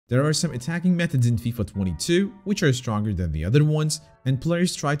There are some attacking methods in FIFA 22 which are stronger than the other ones, and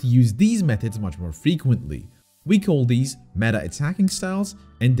players try to use these methods much more frequently. We call these meta attacking styles,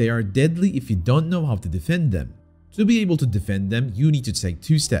 and they are deadly if you don't know how to defend them. To be able to defend them, you need to take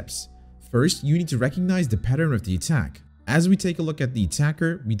 2 steps. First, you need to recognize the pattern of the attack. As we take a look at the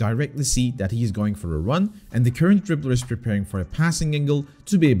attacker, we directly see that he is going for a run and the current dribbler is preparing for a passing angle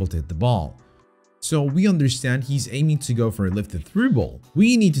to be able to hit the ball. So we understand he's aiming to go for a lifted through ball.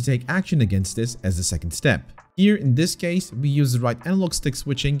 We need to take action against this as the second step. Here in this case, we use the right analog stick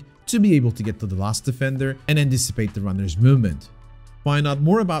switching to be able to get to the last defender and anticipate the runner's movement. Find out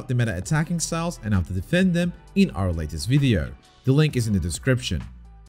more about the meta attacking styles and how to defend them in our latest video. The link is in the description.